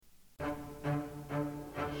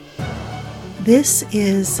This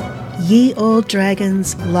is Ye Old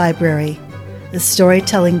Dragons Library, the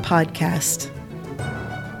storytelling podcast.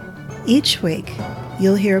 Each week,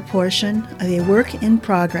 you'll hear a portion of a work in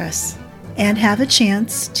progress and have a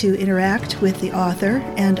chance to interact with the author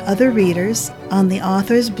and other readers on the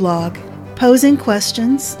author's blog, posing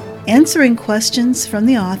questions, answering questions from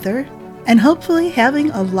the author, and hopefully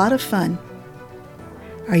having a lot of fun.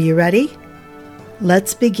 Are you ready?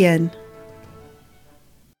 Let's begin.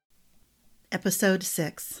 Episode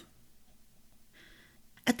 6.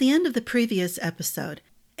 At the end of the previous episode,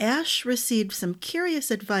 Ash received some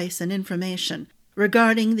curious advice and information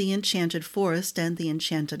regarding the enchanted forest and the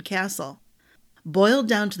enchanted castle. Boiled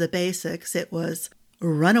down to the basics, it was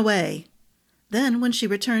run away. Then, when she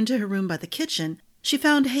returned to her room by the kitchen, she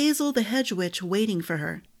found Hazel the hedge witch waiting for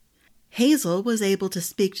her. Hazel was able to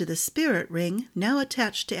speak to the spirit ring now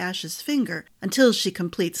attached to Ash's finger until she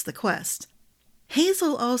completes the quest.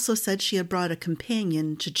 Hazel also said she had brought a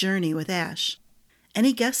companion to journey with Ash.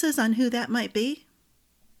 Any guesses on who that might be?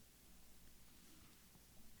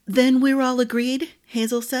 "Then we're all agreed,"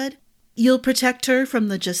 Hazel said. "You'll protect her from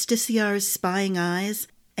the Justiciar's spying eyes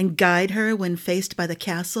and guide her when faced by the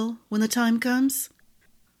castle when the time comes?"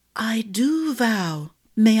 "I do vow.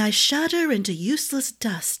 May I shatter into useless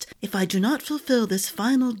dust if I do not fulfill this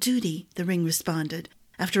final duty," the ring responded,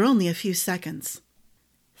 after only a few seconds.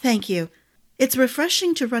 "Thank you. It's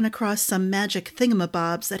refreshing to run across some magic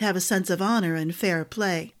thingamabobs that have a sense of honor and fair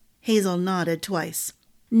play." Hazel nodded twice.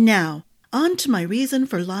 "Now, on to my reason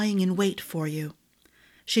for lying in wait for you."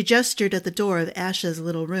 She gestured at the door of Ash's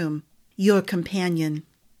little room. "Your companion."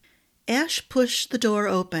 Ash pushed the door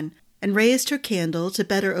open and raised her candle to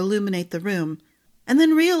better illuminate the room, and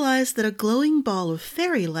then realized that a glowing ball of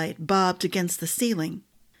fairy light bobbed against the ceiling.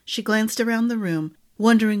 She glanced around the room,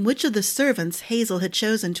 wondering which of the servants Hazel had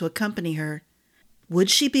chosen to accompany her. Would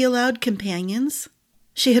she be allowed companions?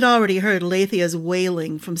 She had already heard Leithia's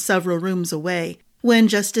wailing from several rooms away when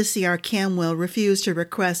Justiciar Camwell refused her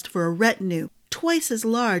request for a retinue twice as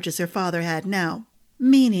large as her father had now,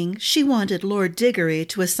 meaning she wanted Lord Diggory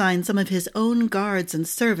to assign some of his own guards and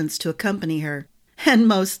servants to accompany her, and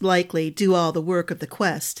most likely do all the work of the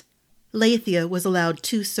quest. Leithia was allowed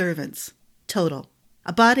 2 servants, total,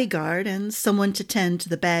 a bodyguard and someone to tend to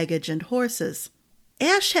the baggage and horses.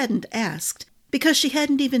 Ash hadn't asked, because she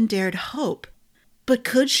hadn't even dared hope. But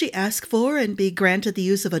could she ask for and be granted the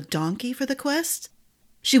use of a donkey for the quest?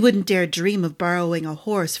 She wouldn't dare dream of borrowing a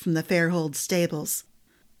horse from the Fairhold stables.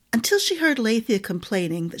 Until she heard Leithia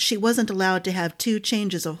complaining that she wasn't allowed to have 2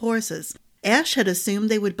 changes of horses, Ash had assumed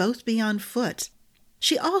they would both be on foot.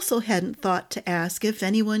 She also hadn't thought to ask if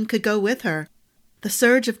anyone could go with her. The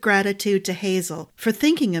surge of gratitude to Hazel for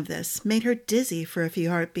thinking of this made her dizzy for a few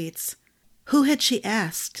heartbeats. Who had she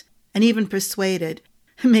asked? And even persuaded,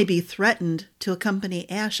 maybe threatened, to accompany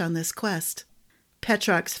Ash on this quest?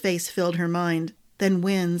 Petrock's face filled her mind, then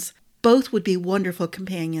Wynn's. Both would be wonderful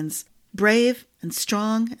companions, brave and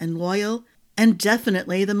strong and loyal, and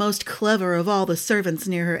definitely the most clever of all the servants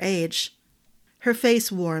near her age. Her face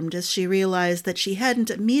warmed as she realized that she hadn't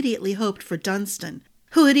immediately hoped for Dunstan,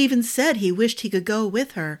 who had even said he wished he could go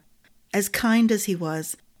with her. As kind as he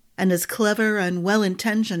was, and as clever and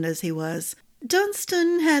well-intentioned as he was,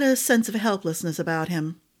 Dunstan had a sense of helplessness about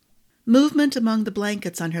him. Movement among the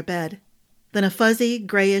blankets on her bed. Then a fuzzy,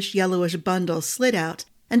 grayish-yellowish bundle slid out,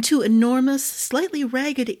 and 2 enormous, slightly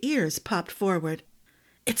ragged ears popped forward.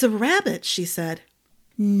 "It's a rabbit," she said.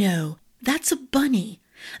 "No, that's a bunny.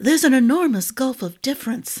 There's an enormous gulf of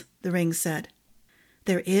difference," the ring said.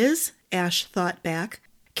 "There is?" Ash thought back,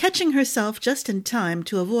 catching herself just in time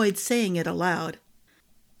to avoid saying it aloud.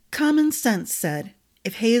 Common sense said,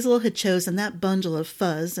 if Hazel had chosen that bundle of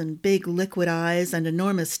fuzz and big liquid eyes and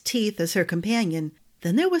enormous teeth as her companion,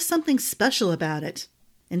 then there was something special about it.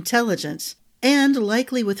 Intelligent, and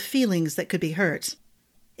likely with feelings that could be hurt.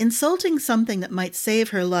 Insulting something that might save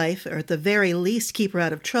her life, or at the very least keep her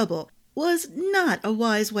out of trouble, was not a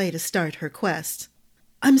wise way to start her quest.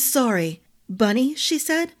 "I'm sorry, Bunny," she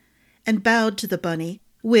said, and bowed to the bunny,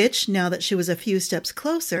 which, now that she was a few steps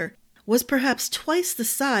closer, was perhaps twice the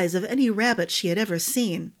size of any rabbit she had ever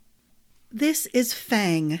seen. "This is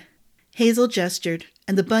Fang." Hazel gestured,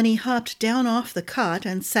 and the bunny hopped down off the cot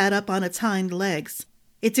and sat up on its hind legs.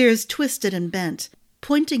 Its ears twisted and bent,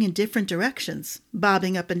 pointing in different directions,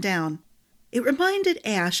 bobbing up and down. It reminded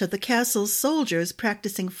Ash of the castle's soldiers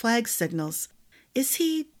practicing flag signals. "Is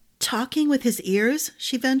he talking with his ears?"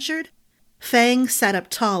 she ventured. Fang sat up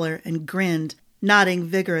taller and grinned, nodding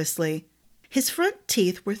vigorously. His front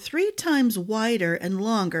teeth were 3 times wider and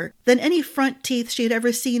longer than any front teeth she had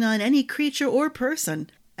ever seen on any creature or person,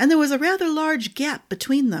 and there was a rather large gap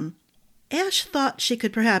between them. Ash thought she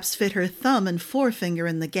could perhaps fit her thumb and forefinger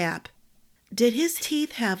in the gap. Did his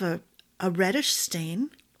teeth have a reddish stain?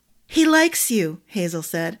 He likes you, Hazel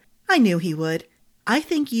said. I knew he would. I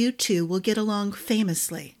think you two will get along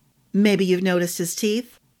famously. Maybe you've noticed his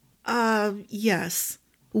teeth? Yes.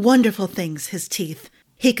 Wonderful things, his teeth.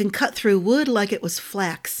 He can cut through wood like it was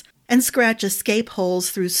flax, and scratch escape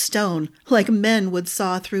holes through stone like men would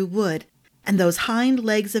saw through wood. And those hind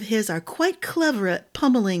legs of his are quite clever at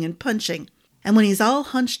pummeling and punching. And when he's all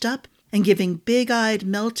hunched up and giving big-eyed,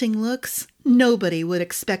 melting looks, nobody would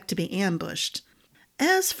expect to be ambushed.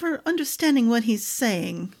 As for understanding what he's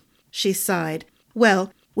saying, she sighed.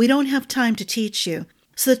 Well, we don't have time to teach you,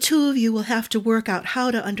 so the two of you will have to work out how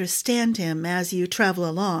to understand him as you travel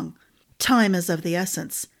along. Time is of the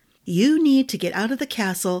essence. You need to get out of the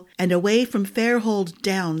castle and away from Fairhold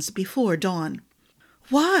Downs before dawn.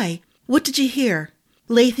 Why? What did you hear?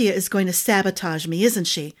 Leithia is going to sabotage me, isn't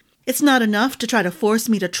she? It's not enough to try to force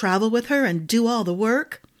me to travel with her and do all the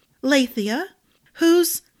work? Leithia?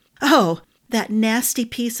 Who's? Oh, that nasty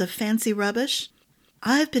piece of fancy rubbish?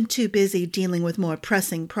 I've been too busy dealing with more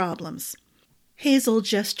pressing problems. Hazel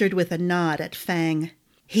gestured with a nod at Fang.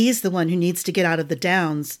 He's the one who needs to get out of the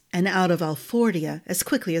Downs and out of Alfordia as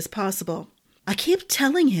quickly as possible. I keep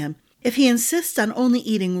telling him if he insists on only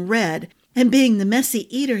eating red and being the messy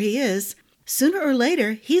eater he is, sooner or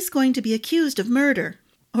later he's going to be accused of murder.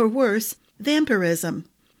 Or worse, vampirism.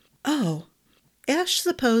 Oh, Ash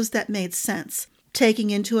supposed that made sense,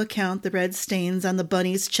 taking into account the red stains on the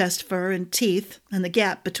bunny's chest fur and teeth and the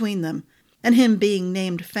gap between them, and him being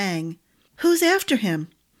named Fang. Who's after him?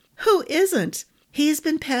 Who isn't? He's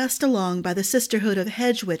been passed along by the Sisterhood of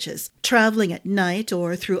Hedge Witches, traveling at night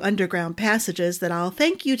or through underground passages that I'll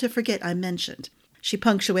thank you to forget I mentioned. She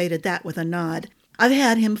punctuated that with a nod. I've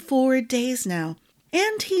had him 4 days now,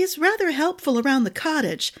 and he's rather helpful around the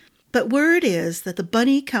cottage, but word is that the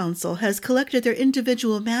Bunny Council has collected their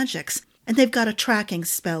individual magics, and they've got a tracking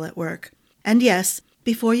spell at work. And yes,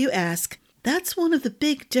 before you ask, that's one of the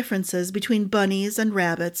big differences between bunnies and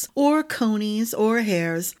rabbits, or conies, or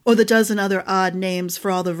hares, or the dozen other odd names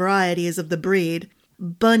for all the varieties of the breed.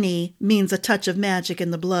 Bunny means a touch of magic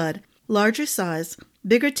in the blood, larger size,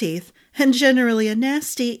 bigger teeth, and generally a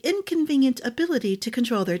nasty, inconvenient ability to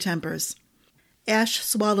control their tempers. Ash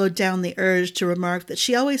swallowed down the urge to remark that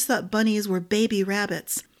she always thought bunnies were baby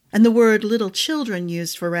rabbits, and the word little children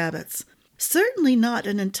used for rabbits. Certainly not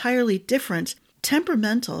an entirely different,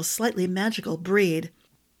 temperamental, slightly magical breed.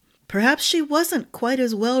 Perhaps she wasn't quite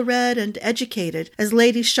as well-read and educated as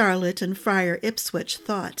Lady Charlotte and Friar Ipswich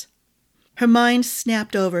thought. Her mind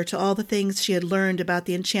snapped over to all the things she had learned about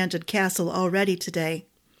the enchanted castle already today.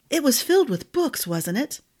 It was filled with books, wasn't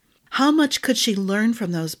it? How much could she learn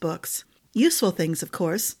from those books? Useful things, of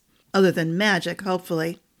course. Other than magic,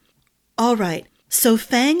 hopefully. All right, so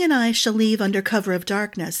Fang and I shall leave under cover of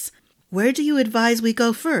darkness. Where do you advise we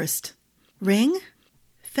go first? Ring?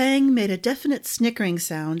 Fang made a definite snickering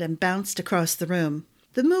sound and bounced across the room.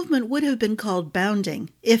 The movement would have been called bounding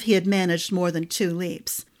if he had managed more than 2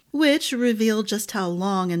 leaps, which revealed just how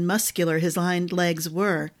long and muscular his hind legs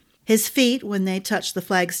were. His feet, when they touched the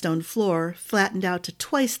flagstone floor, flattened out to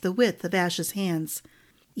twice the width of Ash's hands.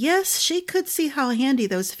 Yes, she could see how handy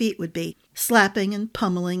those feet would be, slapping and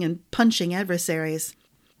pummeling and punching adversaries.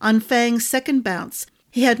 On Fang's second bounce,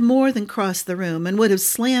 he had more than crossed the room and would have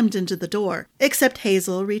slammed into the door, except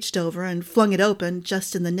Hazel reached over and flung it open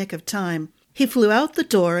just in the nick of time. He flew out the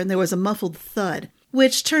door and there was a muffled thud,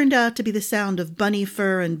 which turned out to be the sound of bunny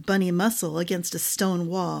fur and bunny muscle against a stone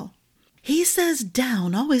wall. He says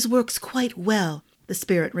down always works quite well, the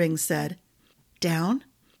spirit ring said. Down?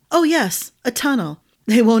 Oh yes, a tunnel.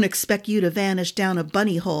 They won't expect you to vanish down a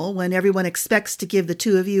bunny hole when everyone expects to give the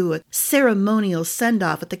two of you a ceremonial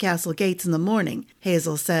send-off at the castle gates in the morning,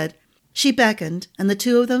 Hazel said. She beckoned, and the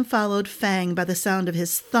two of them followed Fang by the sound of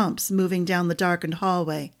his thumps moving down the darkened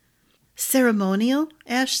hallway. Ceremonial?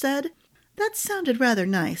 Ash said. That sounded rather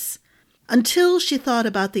nice. Until she thought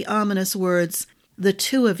about the ominous words, the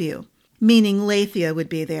two of you, meaning Leithia would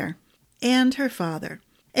be there, and her father,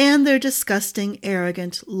 and their disgusting,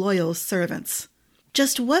 arrogant, loyal servants.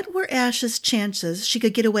 Just what were Ash's chances she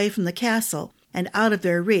could get away from the castle and out of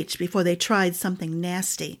their reach before they tried something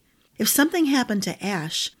nasty? If something happened to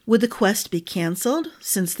Ash, would the quest be cancelled,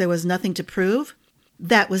 since there was nothing to prove?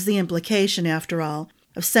 That was the implication, after all,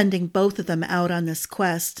 of sending both of them out on this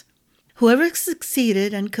quest. Whoever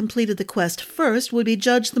succeeded and completed the quest first would be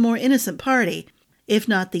judged the more innocent party, if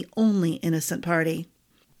not the only innocent party.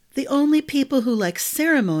 The only people who like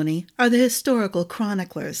ceremony are the historical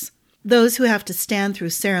chroniclers. Those who have to stand through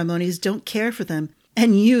ceremonies don't care for them,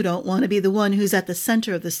 And you don't want to be the one who's at the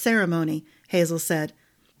center of the ceremony, Hazel said.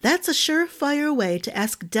 That's a surefire way to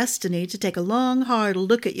ask destiny to take a long, hard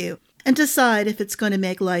look at you and decide if it's going to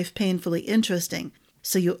make life painfully interesting,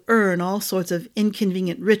 so you earn all sorts of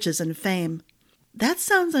inconvenient riches and fame. That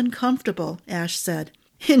sounds uncomfortable, Ash said.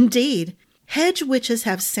 Indeed. Hedge witches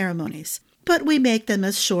have ceremonies, but we make them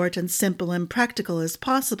as short and simple and practical as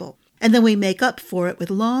possible, and then we make up for it with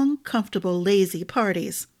long, comfortable, lazy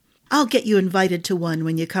parties. I'll get you invited to one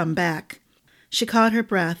when you come back. She caught her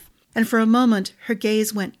breath, and for a moment her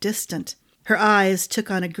gaze went distant. Her eyes took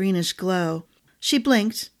on a greenish glow. She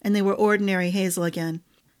blinked, and they were ordinary Hazel again.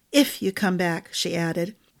 If you come back, she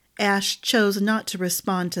added. Ash chose not to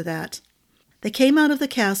respond to that. They came out of the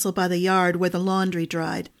castle by the yard where the laundry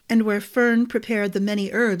dried, and where Fern prepared the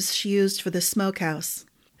many herbs she used for the smokehouse.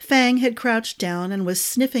 Fang had crouched down and was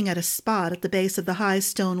sniffing at a spot at the base of the high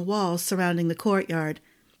stone wall surrounding the courtyard.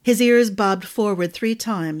 His ears bobbed forward 3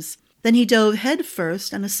 times. Then he dove head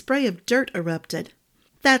first, and a spray of dirt erupted.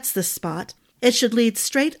 That's the spot. It should lead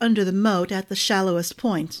straight under the moat at the shallowest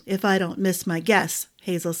point, if I don't miss my guess,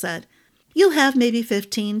 Hazel said. You'll have maybe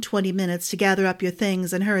 15-20 minutes to gather up your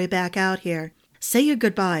things and hurry back out here. Say your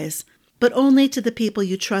goodbyes, but only to the people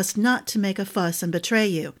you trust not to make a fuss and betray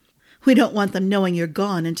you. We don't want them knowing you're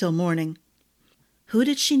gone until morning. Who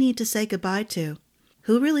did she need to say goodbye to?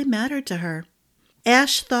 Who really mattered to her?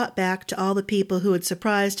 Ash thought back to all the people who had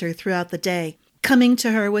surprised her throughout the day, coming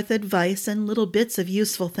to her with advice and little bits of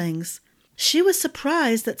useful things. She was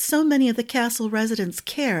surprised that so many of the castle residents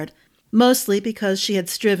cared, mostly because she had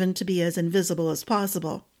striven to be as invisible as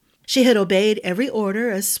possible. She had obeyed every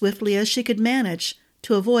order as swiftly as she could manage,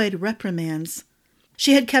 to avoid reprimands.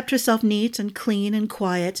 She had kept herself neat and clean and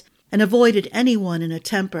quiet, and avoided anyone in a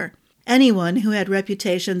temper, anyone who had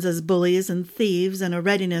reputations as bullies and thieves and a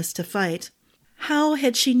readiness to fight. How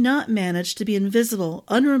had she not managed to be invisible,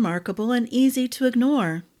 unremarkable, and easy to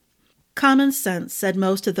ignore? Common sense said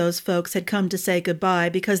most of those folks had come to say goodbye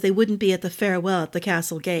because they wouldn't be at the farewell at the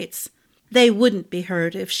castle gates. They wouldn't be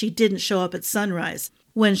hurt if she didn't show up at sunrise,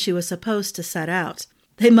 when she was supposed to set out.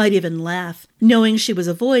 They might even laugh, knowing she was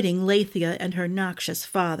avoiding Lathia and her noxious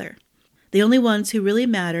father. The only ones who really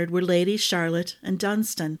mattered were Lady Charlotte and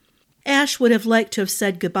Dunstan. Ash would have liked to have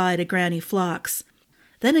said goodbye to Granny Phlox.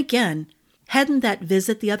 Then again, hadn't that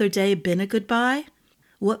visit the other day been a goodbye?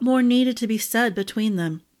 What more needed to be said between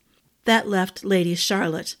them? That left Lady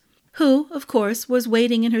Charlotte, who, of course, was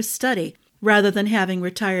waiting in her study, rather than having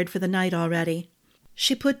retired for the night already.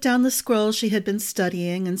 She put down the scroll she had been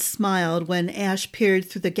studying and smiled when Ash peered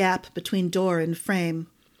through the gap between door and frame.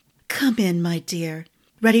 "Come in, my dear.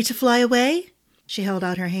 Ready to fly away?" She held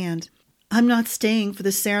out her hand. "I'm not staying for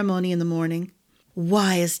the ceremony in the morning."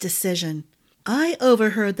 Wise decision. I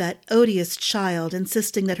overheard that odious child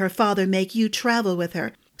insisting that her father make you travel with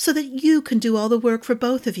her, so that you can do all the work for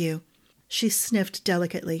both of you. She sniffed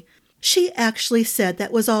delicately. She actually said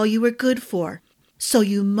that was all you were good for. So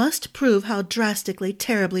you must prove how drastically,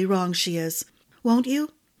 terribly wrong she is. Won't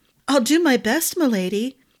you? I'll do my best,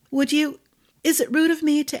 milady. Would you? Is it rude of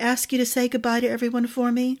me to ask you to say goodbye to everyone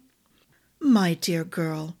for me? My dear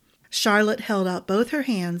girl. Charlotte held out both her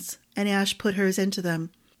hands, and Ash put hers into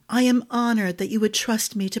them. I am honored that you would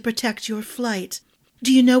trust me to protect your flight.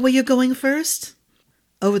 Do you know where you're going first?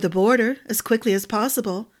 Over the border, as quickly as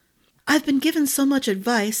possible. I've been given so much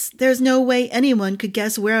advice, there's no way anyone could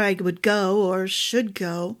guess where I would go or should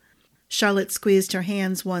go. Charlotte squeezed her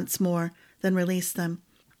hands once more, then released them.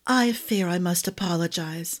 I fear I must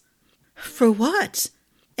apologize. For what?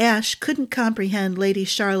 Ash couldn't comprehend Lady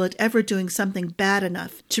Charlotte ever doing something bad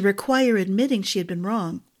enough to require admitting she had been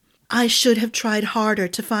wrong. I should have tried harder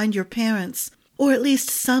to find your parents, or at least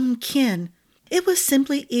some kin. It was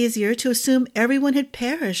simply easier to assume everyone had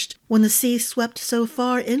perished when the sea swept so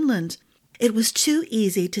far inland. It was too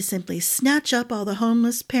easy to simply snatch up all the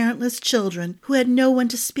homeless, parentless children who had no one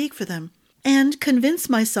to speak for them, and convince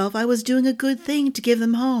myself I was doing a good thing to give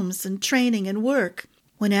them homes and training and work,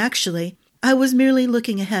 when actually I was merely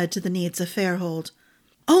looking ahead to the needs of Fairhold.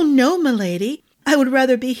 Oh no, milady! I would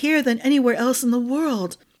rather be here than anywhere else in the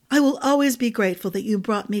world. I will always be grateful that you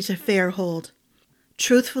brought me to Fairhold.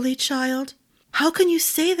 Truthfully, child? How can you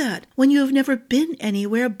say that when you have never been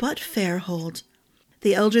anywhere but Fairhold?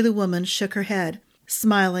 The elderly woman shook her head,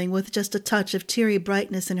 smiling with just a touch of teary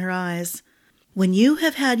brightness in her eyes. When you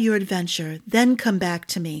have had your adventure, then come back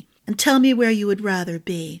to me and tell me where you would rather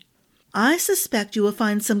be. I suspect you will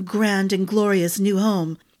find some grand and glorious new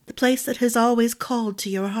home, the place that has always called to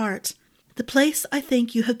your heart, the place I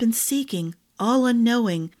think you have been seeking, all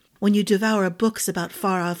unknowing, when you devour books about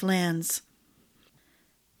far-off lands.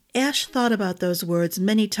 Ash thought about those words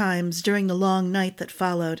many times during the long night that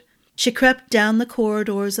followed. She crept down the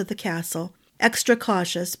corridors of the castle, extra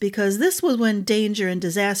cautious because this was when danger and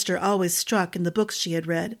disaster always struck in the books she had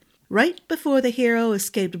read, right before the hero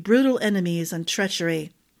escaped brutal enemies and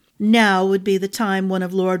treachery. Now would be the time one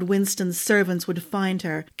of Lord Winston's servants would find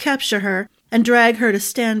her, capture her, and drag her to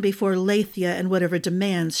stand before Leithia and whatever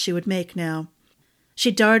demands she would make now.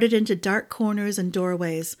 She darted into dark corners and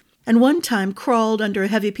doorways, and one time crawled under a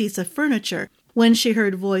heavy piece of furniture when she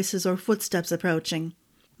heard voices or footsteps approaching.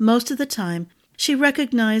 Most of the time, she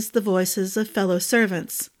recognized the voices of fellow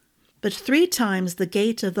servants, but 3 times the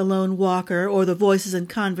gait of the lone walker or the voices in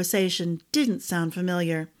conversation didn't sound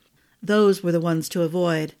familiar. Those were the ones to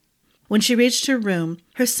avoid. When she reached her room,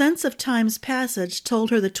 her sense of time's passage told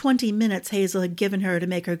her the 20 minutes Hazel had given her to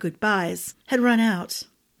make her goodbyes had run out.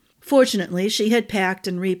 Fortunately, she had packed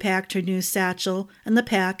and repacked her new satchel and the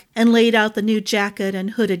pack and laid out the new jacket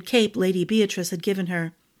and hooded cape Lady Beatrice had given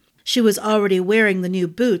her. She was already wearing the new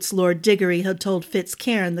boots Lord Diggory had told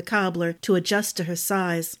Fitzcairn, the cobbler, to adjust to her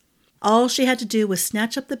size. All she had to do was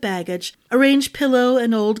snatch up the baggage, arrange pillow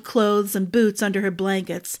and old clothes and boots under her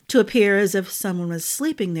blankets to appear as if someone was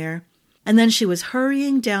sleeping there, and then she was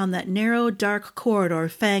hurrying down that narrow, dark corridor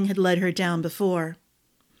Fang had led her down before.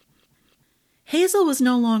 Hazel was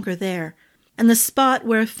no longer there, and the spot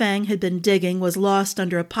where Fang had been digging was lost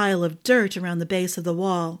under a pile of dirt around the base of the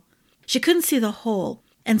wall. She couldn't see the hole,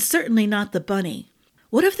 and certainly not the bunny.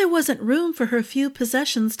 What if there wasn't room for her few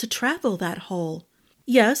possessions to travel that hole?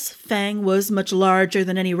 Yes, Fang was much larger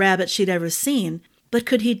than any rabbit she'd ever seen, but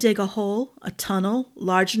could he dig a hole, a tunnel,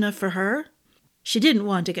 large enough for her? She didn't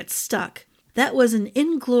want to get stuck. That was an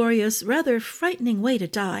inglorious, rather frightening way to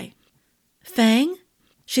die. Fang?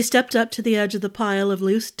 She stepped up to the edge of the pile of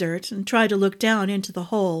loose dirt and tried to look down into the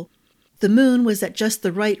hole. The moon was at just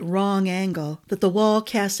the right wrong angle, that the wall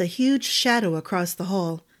cast a huge shadow across the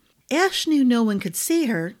hole. Ash knew no one could see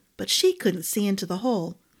her, but she couldn't see into the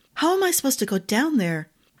hole. How am I supposed to go down there?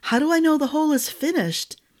 How do I know the hole is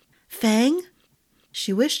finished? Fang?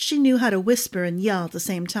 She wished she knew how to whisper and yell at the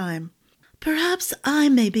same time. Perhaps I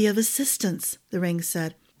may be of assistance, the ring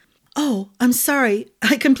said. Oh, I'm sorry,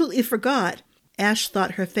 I completely forgot. Ash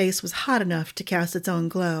thought her face was hot enough to cast its own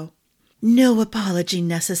glow. No apology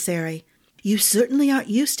necessary. You certainly aren't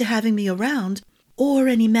used to having me around, or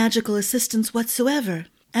any magical assistance whatsoever.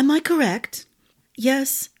 Am I correct?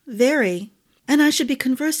 Yes, very. And I should be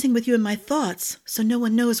conversing with you in my thoughts, so no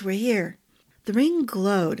one knows we're here. The ring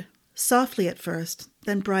glowed, softly at first,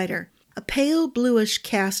 then brighter, a pale bluish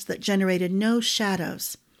cast that generated no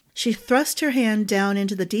shadows. She thrust her hand down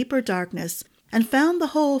into the deeper darkness and found the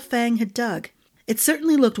hole Fang had dug. It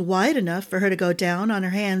certainly looked wide enough for her to go down on her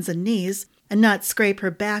hands and knees and not scrape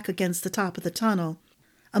her back against the top of the tunnel.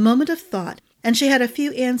 A moment of thought, and she had a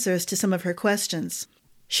few answers to some of her questions.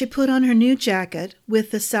 She put on her new jacket,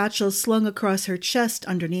 with the satchel slung across her chest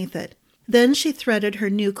underneath it. Then she threaded her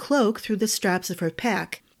new cloak through the straps of her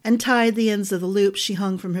pack, and tied the ends of the loop she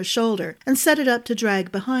hung from her shoulder, and set it up to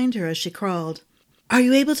drag behind her as she crawled. Are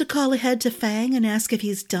you able to call ahead to Fang and ask if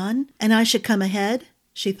he's done, and I should come ahead?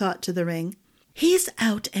 She thought to the ring. He's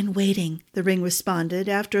out and waiting, the ring responded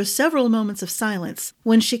after several moments of silence,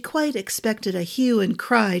 when she quite expected a hue and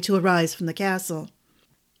cry to arise from the castle.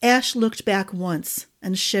 Ash looked back once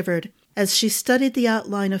and shivered as she studied the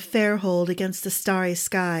outline of Fairhold against the starry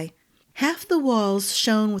sky. Half the walls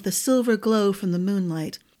shone with a silver glow from the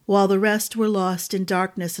moonlight, while the rest were lost in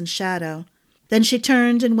darkness and shadow. Then she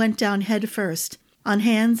turned and went down head first, on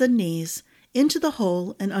hands and knees, into the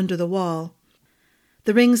hole and under the wall.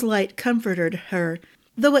 The ring's light comforted her,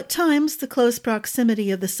 though at times the close proximity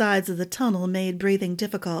of the sides of the tunnel made breathing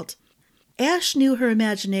difficult. Ash knew her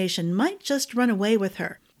imagination might just run away with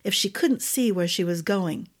her if she couldn't see where she was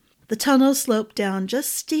going. The tunnel sloped down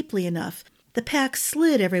just steeply enough. The pack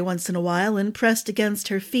slid every once in a while and pressed against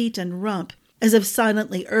her feet and rump, as if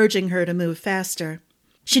silently urging her to move faster.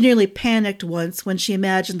 She nearly panicked once when she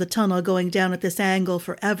imagined the tunnel going down at this angle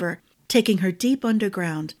forever, taking her deep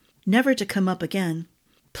underground, never to come up again.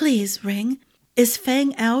 Please, Ring, is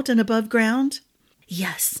Fang out and above ground?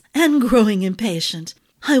 Yes, and growing impatient.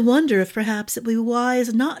 I wonder if perhaps it would be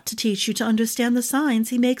wise not to teach you to understand the signs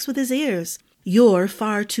he makes with his ears. You're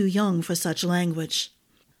far too young for such language.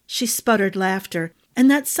 She sputtered laughter, and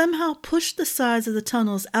that somehow pushed the sides of the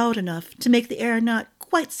tunnels out enough to make the air not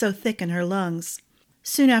quite so thick in her lungs.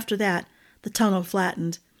 Soon after that, the tunnel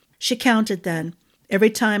flattened. She counted then, every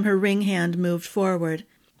time her ring hand moved forward.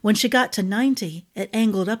 When she got to 90, it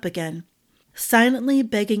angled up again. Silently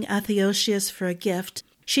begging Atheosius for a gift,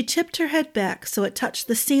 she tipped her head back so it touched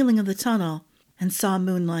the ceiling of the tunnel and saw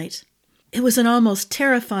moonlight. It was an almost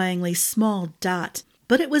terrifyingly small dot,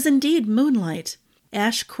 but it was indeed moonlight.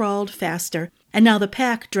 Ash crawled faster, and now the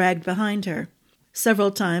pack dragged behind her.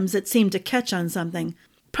 Several times it seemed to catch on something,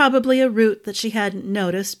 probably a root that she hadn't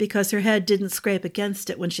noticed because her head didn't scrape against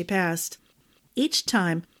it when she passed. Each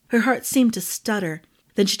time, her heart seemed to stutter.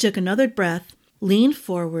 Then she took another breath, leaned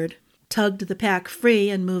forward, tugged the pack free,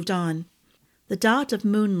 and moved on. The dot of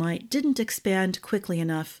moonlight didn't expand quickly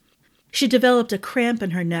enough. She developed a cramp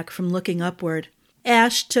in her neck from looking upward.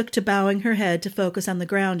 Ash took to bowing her head to focus on the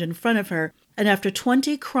ground in front of her, and after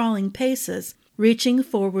 20 crawling paces, reaching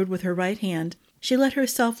forward with her right hand, she let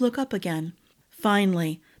herself look up again.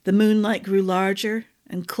 Finally, the moonlight grew larger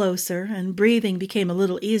and closer, and breathing became a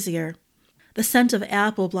little easier. The scent of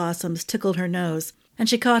apple blossoms tickled her nose, and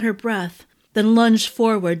she caught her breath, then lunged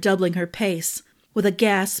forward, doubling her pace. With a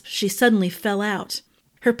gasp, she suddenly fell out.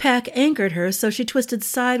 Her pack anchored her, so she twisted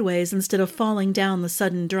sideways instead of falling down the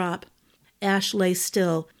sudden drop. Ash lay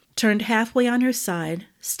still, turned halfway on her side,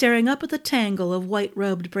 staring up at the tangle of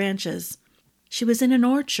white-robed branches. She was in an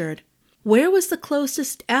orchard. Where was the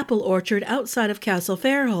closest apple orchard outside of Castle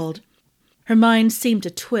Fairhold? Her mind seemed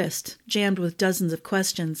to twist, jammed with dozens of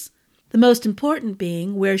questions, the most important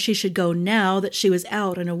being where she should go now that she was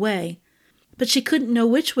out and away. But she couldn't know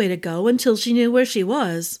which way to go until she knew where she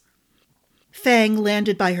was. Fang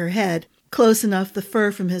landed by her head, close enough the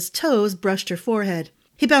fur from his toes brushed her forehead.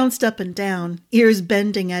 He bounced up and down, ears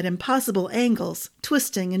bending at impossible angles,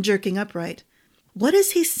 twisting and jerking upright. "What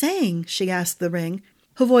is he saying?" she asked the ring.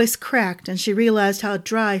 Her voice cracked, and she realized how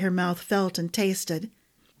dry her mouth felt and tasted.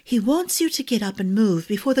 "He wants you to get up and move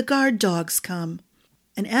before the guard dogs come."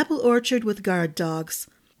 An apple orchard with guard dogs.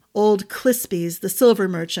 Old Clispy's, the silver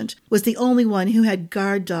merchant, was the only one who had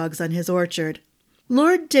guard dogs on his orchard.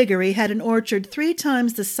 Lord Diggory had an orchard 3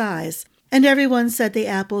 times the size, and everyone said the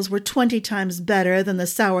apples were 20 times better than the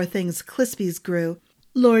sour things Clispy's grew.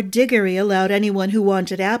 Lord Diggory allowed anyone who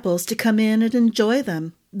wanted apples to come in and enjoy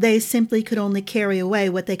them. They simply could only carry away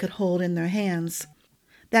what they could hold in their hands.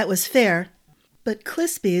 That was fair, but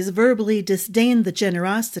Clispy's verbally disdained the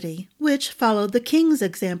generosity, which followed the king's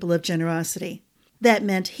example of generosity. That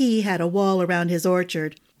meant he had a wall around his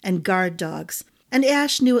orchard, and guard dogs, and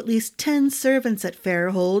Ash knew at least 10 servants at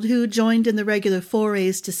Fairhold who joined in the regular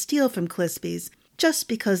forays to steal from Clispy's, just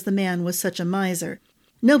because the man was such a miser.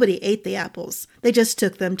 Nobody ate the apples. They just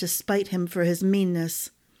took them to spite him for his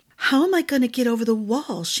meanness. "How am I going to get over the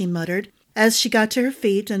wall?" she muttered, as she got to her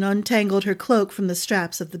feet and untangled her cloak from the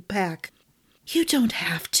straps of the pack. "You don't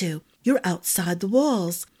have to. You're outside the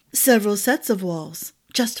walls. Several sets of walls.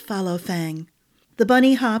 Just follow Fang." The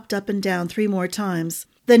bunny hopped up and down 3 more times,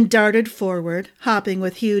 then darted forward, hopping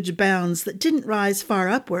with huge bounds that didn't rise far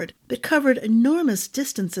upward, but covered enormous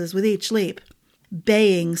distances with each leap.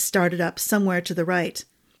 Baying started up somewhere to the right.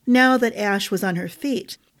 Now that Ash was on her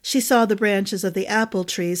feet, she saw the branches of the apple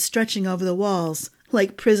trees stretching over the walls,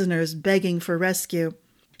 like prisoners begging for rescue.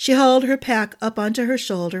 She hauled her pack up onto her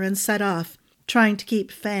shoulder and set off, trying to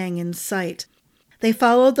keep Fang in sight. They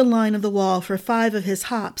followed the line of the wall for 5 of his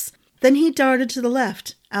hops, then he darted to the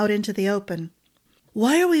left, out into the open.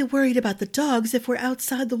 "Why are we worried about the dogs if we're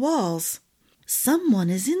outside the walls?" "Someone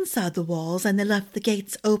is inside the walls and they left the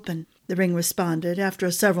gates open," the ring responded after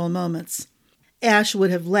several moments. Ash would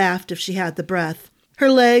have laughed if she had the breath. Her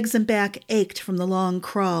legs and back ached from the long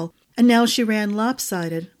crawl, and now she ran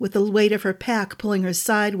lopsided, with the weight of her pack pulling her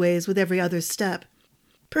sideways with every other step.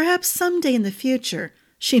 Perhaps someday in the future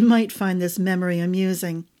she might find this memory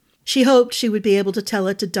amusing. She hoped she would be able to tell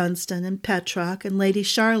it to Dunstan and Petrock and Lady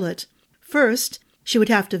Charlotte. First, she would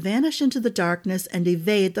have to vanish into the darkness and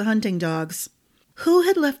evade the hunting dogs. Who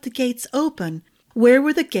had left the gates open? Where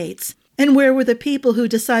were the gates? And where were the people who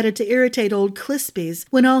decided to irritate old Clispy's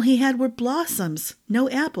when all he had were blossoms, no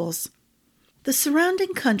apples? The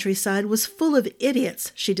surrounding countryside was full of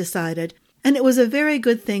idiots, she decided, and it was a very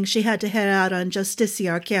good thing she had to head out on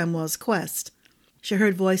Justiciar Camwell's quest. She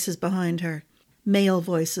heard voices behind her. Male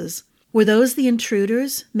voices. Were those the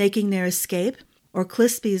intruders making their escape, or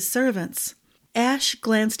Clispy's servants? Ash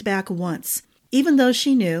glanced back once, even though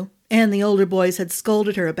she knew, and the older boys had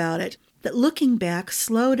scolded her about it, that looking back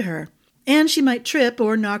slowed her, and she might trip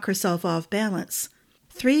or knock herself off balance.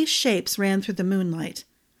 3 shapes ran through the moonlight.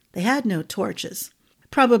 They had no torches.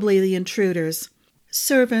 Probably the intruders.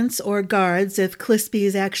 Servants or guards, if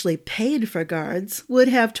Clispy's actually paid for guards, would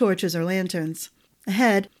have torches or lanterns.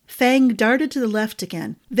 Ahead, Fang darted to the left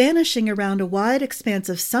again, vanishing around a wide expanse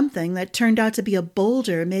of something that turned out to be a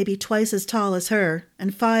boulder maybe twice as tall as her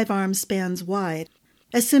and 5 arm spans wide.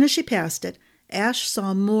 As soon as she passed it, Ash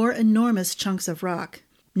saw more enormous chunks of rock.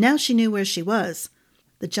 Now she knew where she was.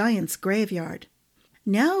 The giant's graveyard.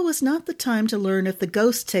 Now was not the time to learn if the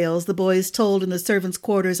ghost tales the boys told in the servants'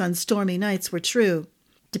 quarters on stormy nights were true.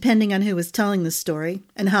 Depending on who was telling the story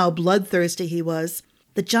and how bloodthirsty he was,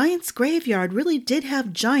 the giant's graveyard really did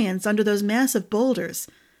have giants under those massive boulders,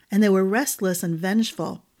 and they were restless and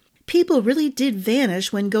vengeful. People really did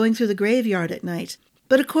vanish when going through the graveyard at night,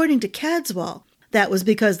 but according to Cadswell, that was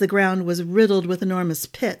because the ground was riddled with enormous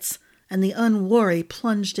pits, and the unwary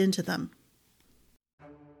plunged into them.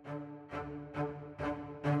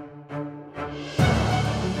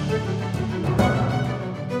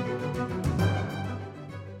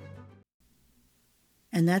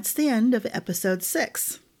 And that's the end of episode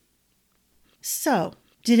 6. So,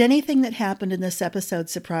 did anything that happened in this episode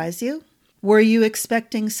surprise you? Were you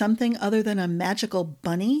expecting something other than a magical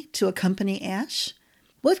bunny to accompany Ash?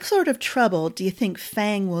 What sort of trouble do you think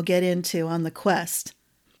Fang will get into on the quest?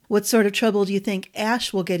 What sort of trouble do you think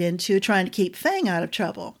Ash will get into trying to keep Fang out of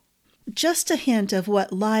trouble? Just a hint of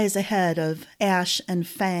what lies ahead of Ash and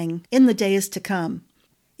Fang in the days to come.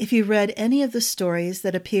 If you read any of the stories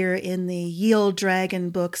that appear in the Ye Olde Dragon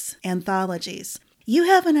books anthologies, you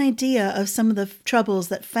have an idea of some of the troubles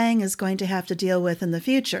that Fang is going to have to deal with in the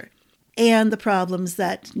future, and the problems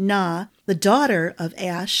that Na, the daughter of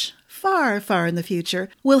Ash, far, far in the future,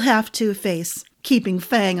 will have to face keeping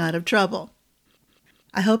Fang out of trouble.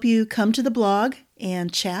 I hope you come to the blog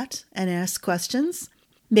and chat and ask questions.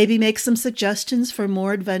 Maybe make some suggestions for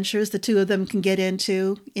more adventures the two of them can get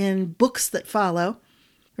into in books that follow.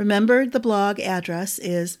 Remember, the blog address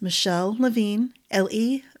is Michelle Levigne,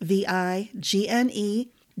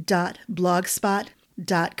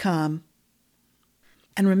 Levigne.blogspot.com.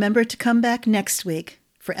 And remember to come back next week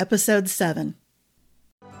for episode 7.